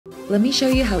Let me show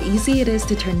you how easy it is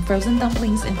to turn frozen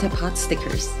dumplings into pot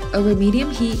stickers. Over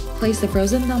medium heat, place the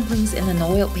frozen dumplings in an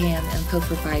oiled pan and cook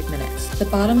for 5 minutes. The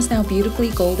bottom is now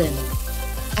beautifully golden.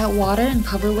 Add water and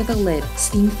cover with a lid,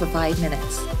 steam for 5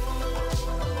 minutes.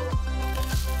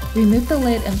 Remove the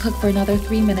lid and cook for another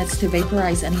 3 minutes to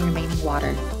vaporize any remaining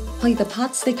water. Plate the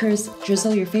pot stickers,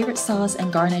 drizzle your favorite sauce,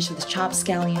 and garnish with chopped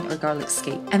scallion or garlic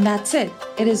scape. And that's it!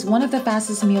 It is one of the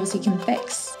fastest meals you can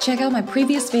fix. Check out my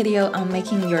previous video on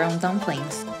making your own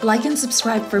dumplings. Like and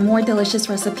subscribe for more delicious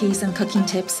recipes and cooking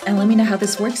tips, and let me know how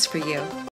this works for you.